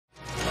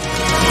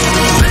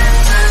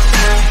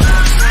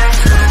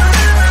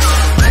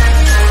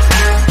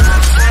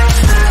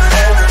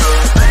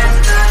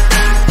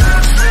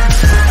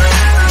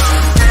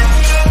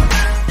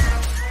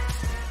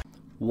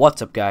What's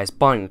up, guys?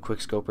 Bonnie the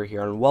Quickscoper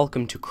here, and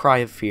welcome to Cry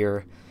of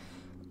Fear.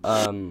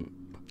 I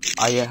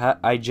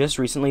just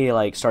recently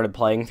started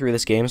playing through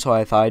this game, so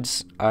I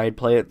thought I'd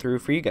play it through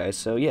for you guys.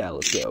 So yeah,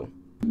 let's go.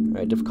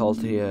 Alright,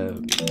 difficulty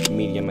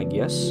medium, I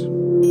guess.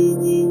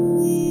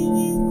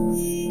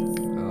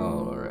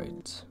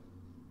 Alright.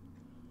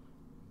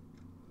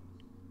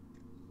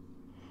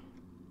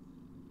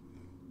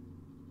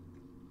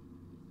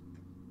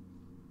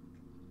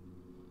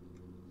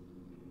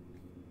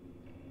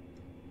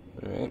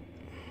 Alright.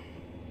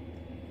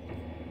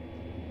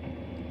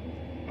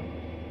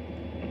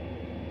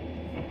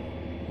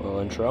 Little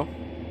intro.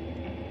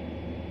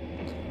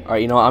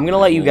 Alright, you know, I'm gonna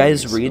let you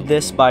guys read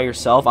this by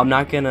yourself. I'm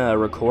not gonna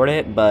record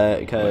it,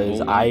 but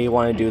because I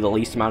want to do the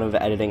least amount of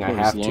editing I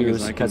have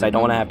to, because I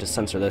don't want to have to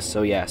censor this.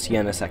 So yeah, see you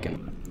in a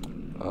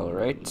second.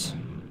 Alright.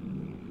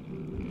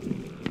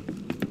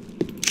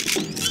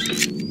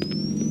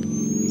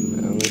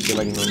 Let me see if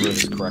I can remember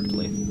this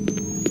correctly.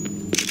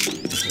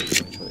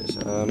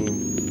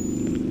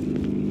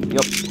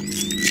 Yep.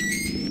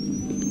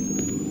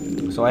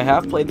 So I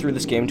have played through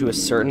this game to a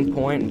certain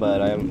point,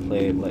 but I haven't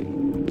played, let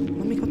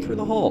me go through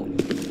the hole.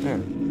 There.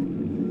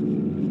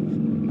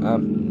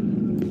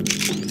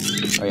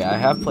 Oh yeah, I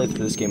have played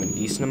through this game a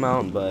decent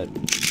amount, but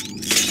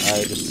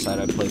I just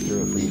decided I'd play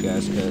through it for you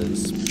guys,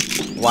 because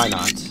why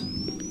not?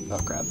 Oh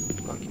crap.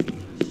 Okay.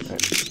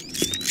 Alright.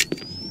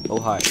 Oh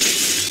hi.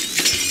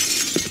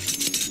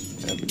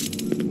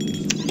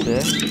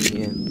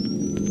 Yeah.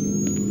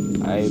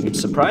 I'm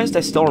surprised I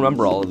still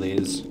remember all of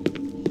these.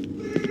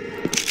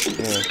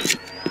 Yeah.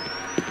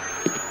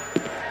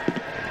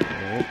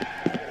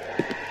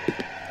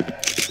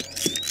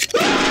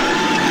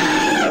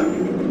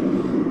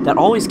 That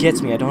always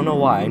gets me, I don't know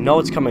why. I know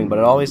it's coming, but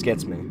it always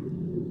gets me.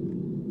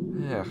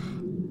 Yeah.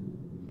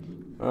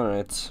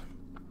 Alright.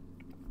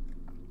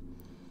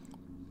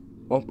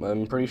 Well,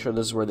 I'm pretty sure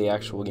this is where the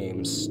actual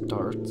game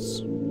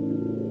starts.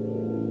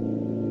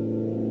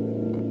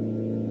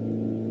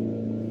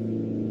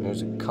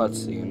 There's a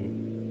cutscene.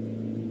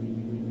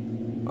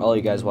 I'll let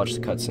you guys watch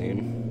the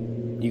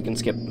cutscene. You can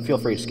skip, feel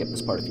free to skip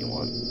this part if you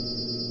want.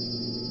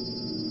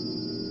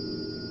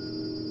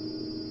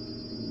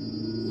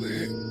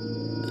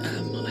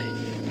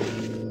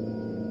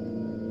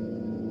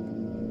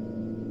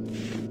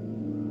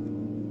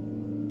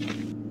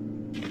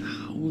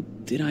 How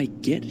did I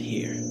get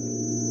here?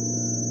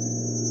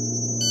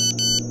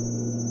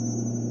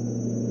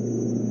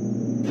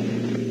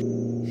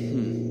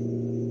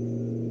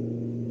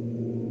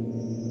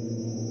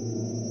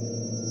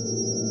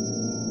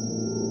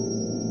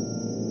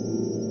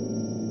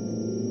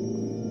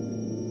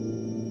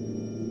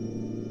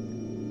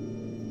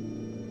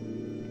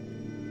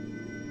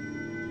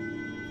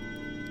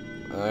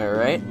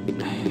 Alright,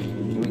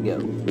 here we go.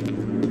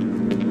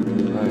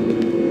 Alright.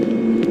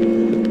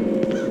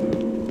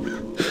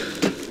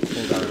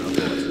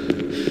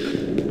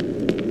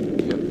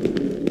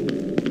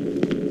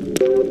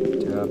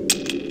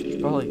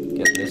 Should probably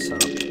get this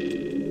set up.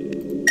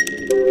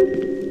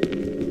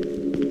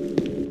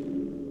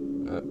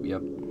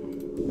 Yep.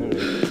 Alright.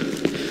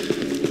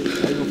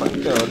 Gotta go find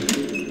the code.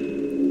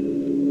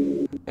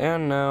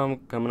 And now I'm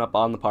coming up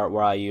on the part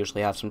where I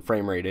usually have some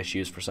frame rate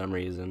issues for some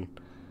reason.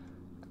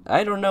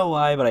 I don't know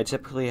why, but I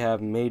typically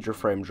have major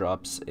frame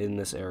drops in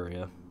this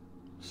area.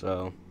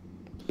 So,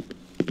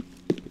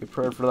 be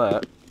prepared for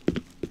that.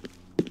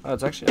 Oh,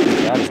 it's actually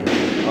not as bad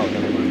as normal. Oh,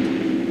 never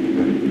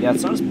mind. Yeah,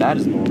 it's not as bad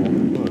as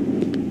normal.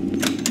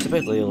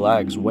 Typically, it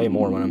lags way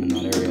more when I'm in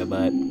that area,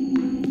 but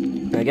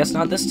I guess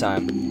not this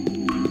time.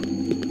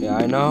 Yeah,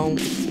 I know.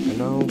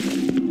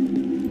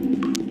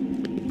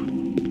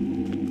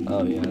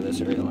 Oh, yeah,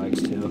 this area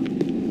lags too.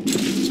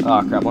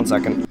 Oh, crap, 1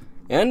 second.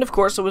 And, of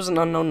course, it was an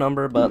unknown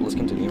number, but let's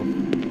continue.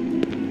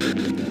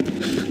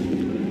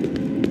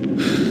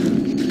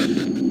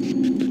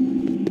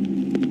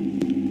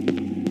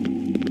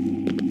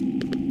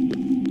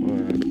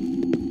 Alright.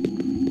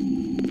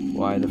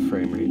 Why the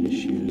frame rate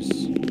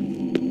issues?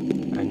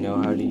 I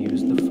know how to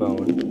use the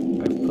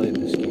phone. I've played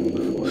this game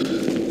before.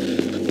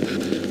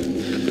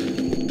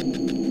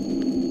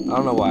 I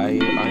don't know why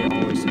I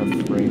always have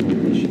frame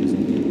rate issues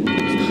in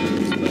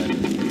games, but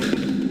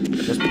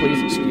just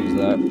please excuse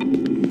that.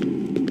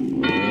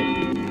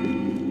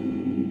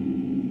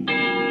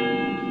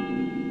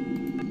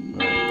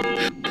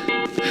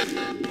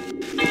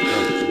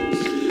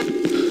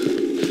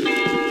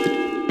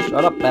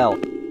 Shut up, Belle.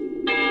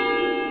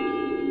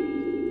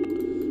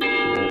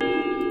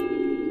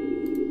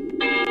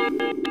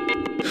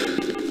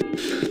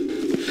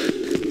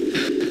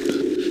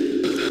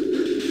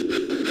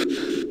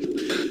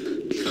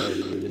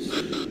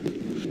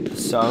 The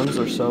sounds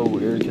are so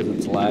weird because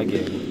it's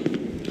lagging.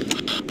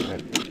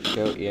 Alright,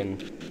 go in.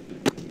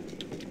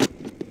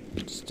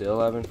 Still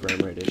having frame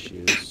rate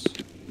issues.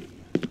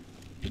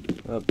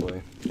 Oh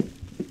boy.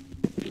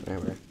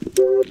 Anyway,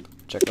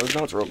 check those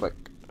notes real quick.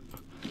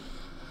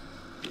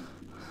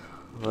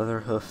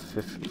 Leather hoof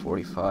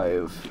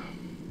 45.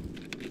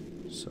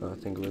 So I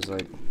think it was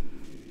like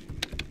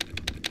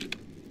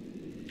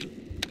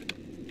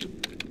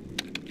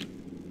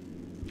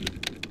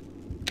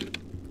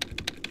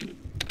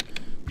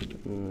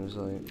And there's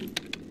like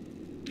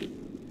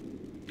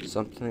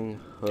something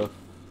hoof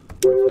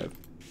 45.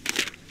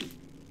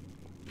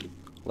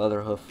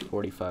 Leather hoof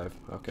 45.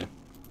 Okay.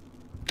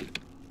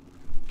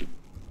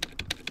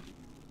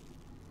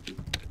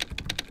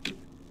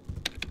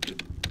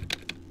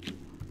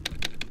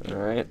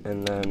 Alright,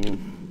 and then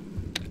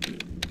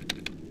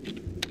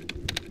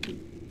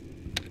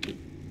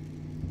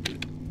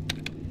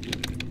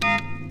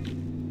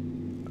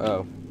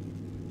oh.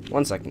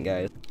 1 second,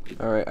 guys.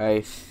 Alright,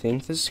 I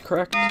think this is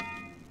correct.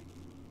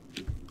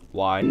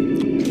 Why?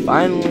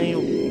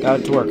 Finally got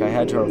it to work. I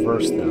had to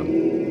reverse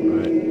them.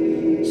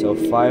 Alright. So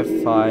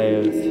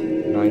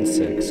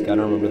 5596.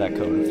 Gotta remember that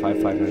code.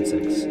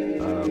 5596.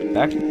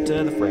 Back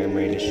to the frame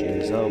rate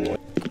issues. Oh boy.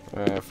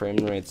 Alright,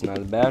 frame rate's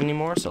not bad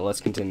anymore, so let's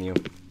continue.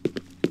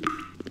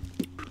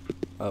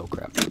 Oh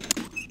crap.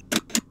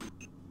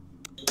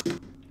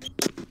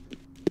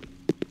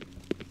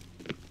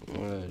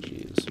 Oh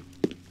jeez.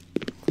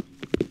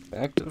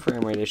 Back to the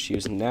frame rate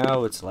issues.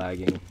 Now it's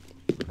lagging.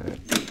 Alright.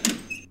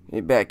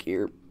 Get back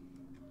here.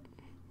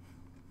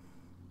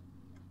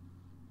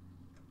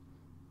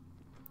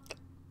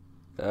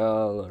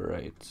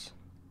 Alright.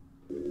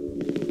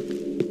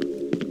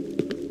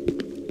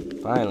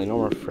 Finally, no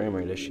more frame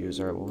rate issues.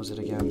 Alright, what was it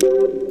again?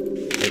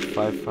 Like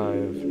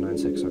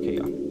 5596. Okay,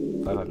 yeah.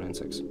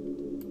 5596.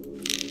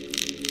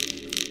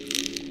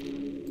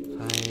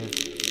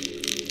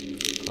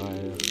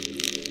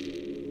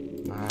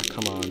 5.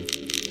 Come on.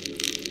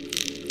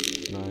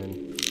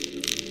 9.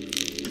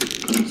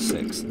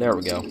 6. There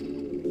we go.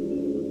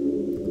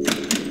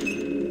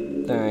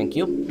 Thank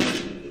you.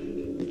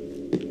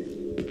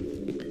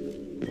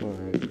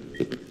 Alright.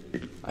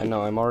 I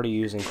know, I'm already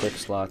using quick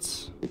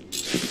slots.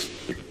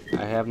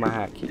 I have my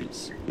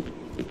hotkeys.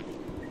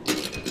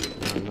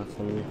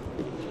 Nothing.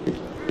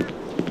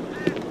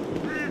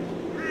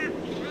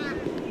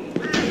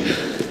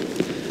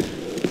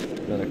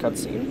 Another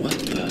cutscene. What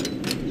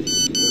the?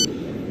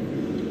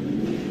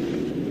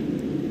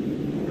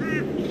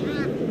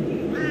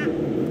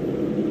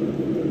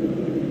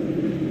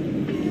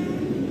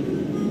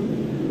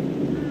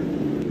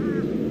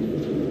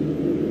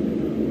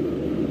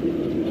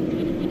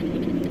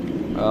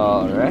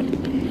 Alright.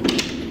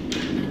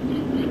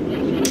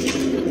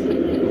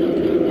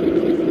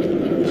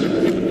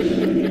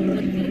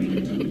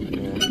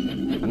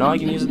 I know I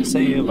can use it to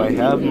save. I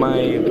have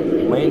my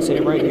main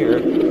save right here.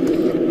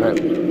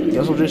 Alright.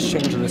 Guess we'll just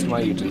change this to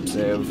my YouTube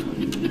save.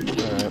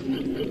 Alright.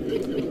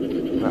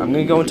 I'm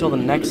gonna go until the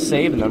next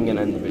save and then I'm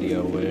gonna end the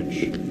video,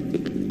 which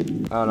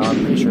I don't know,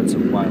 I'm pretty sure it's a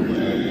while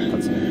away.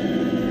 Let's see.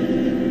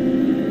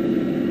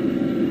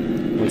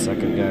 1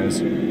 second,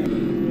 guys.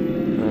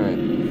 Alright.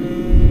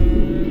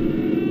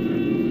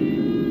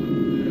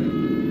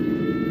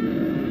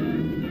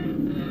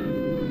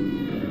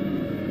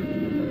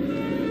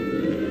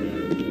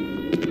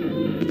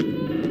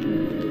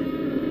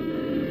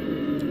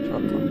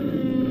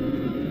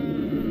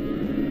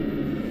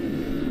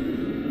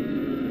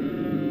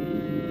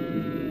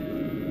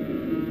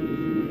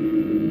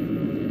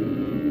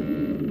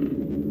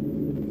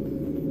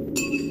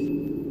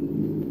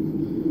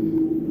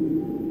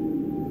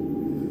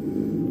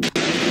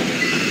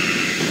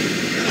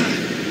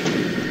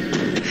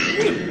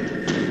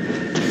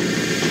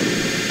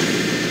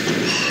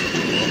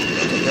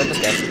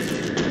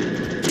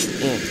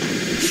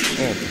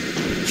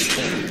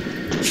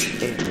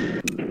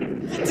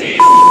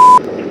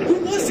 Who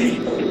was he? I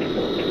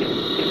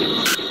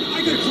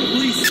gotta call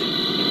police.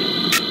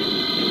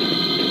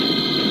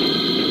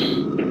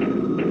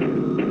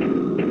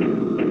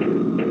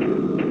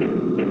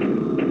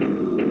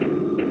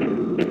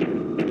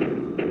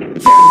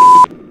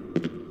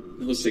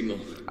 No signal.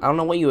 I don't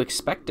know what you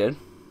expected.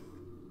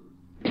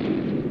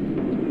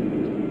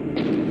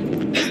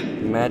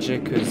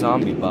 Magic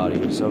zombie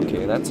bodies.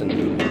 Okay, that's a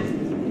new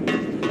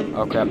one.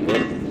 Oh crap,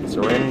 wait.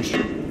 Syringe.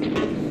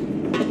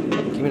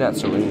 Give me that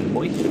syringe,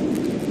 boy.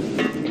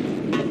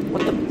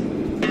 What the?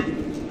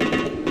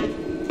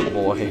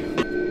 Boy.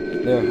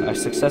 There, I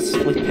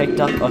successfully picked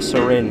up a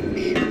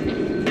syringe.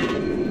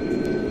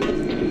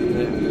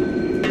 There.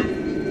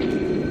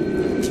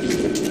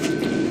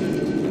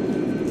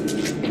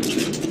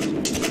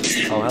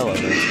 Oh, hello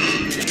there.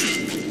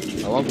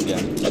 Hello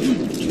again.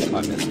 Oh,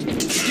 I missed.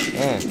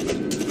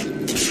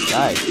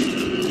 Die.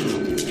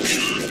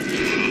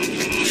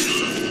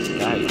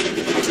 Die.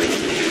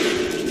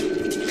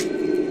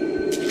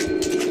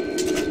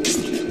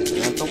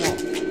 At the wall.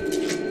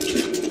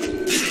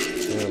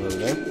 There, over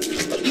there.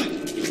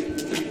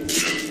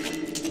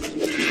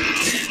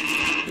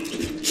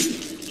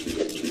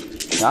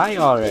 Die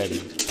already.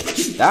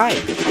 Die.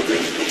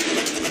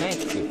 Thank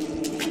you.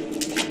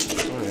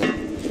 Alright.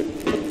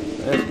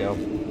 Let's go.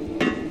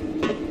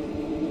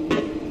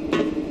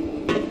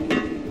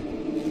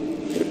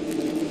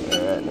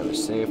 Another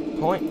save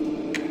point.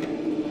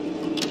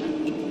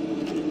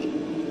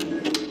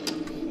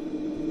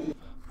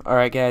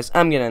 Alright guys,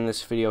 I'm gonna end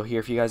this video here.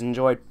 If you guys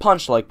enjoyed,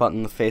 punch the like button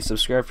in the face,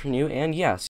 subscribe if you're new, and yes,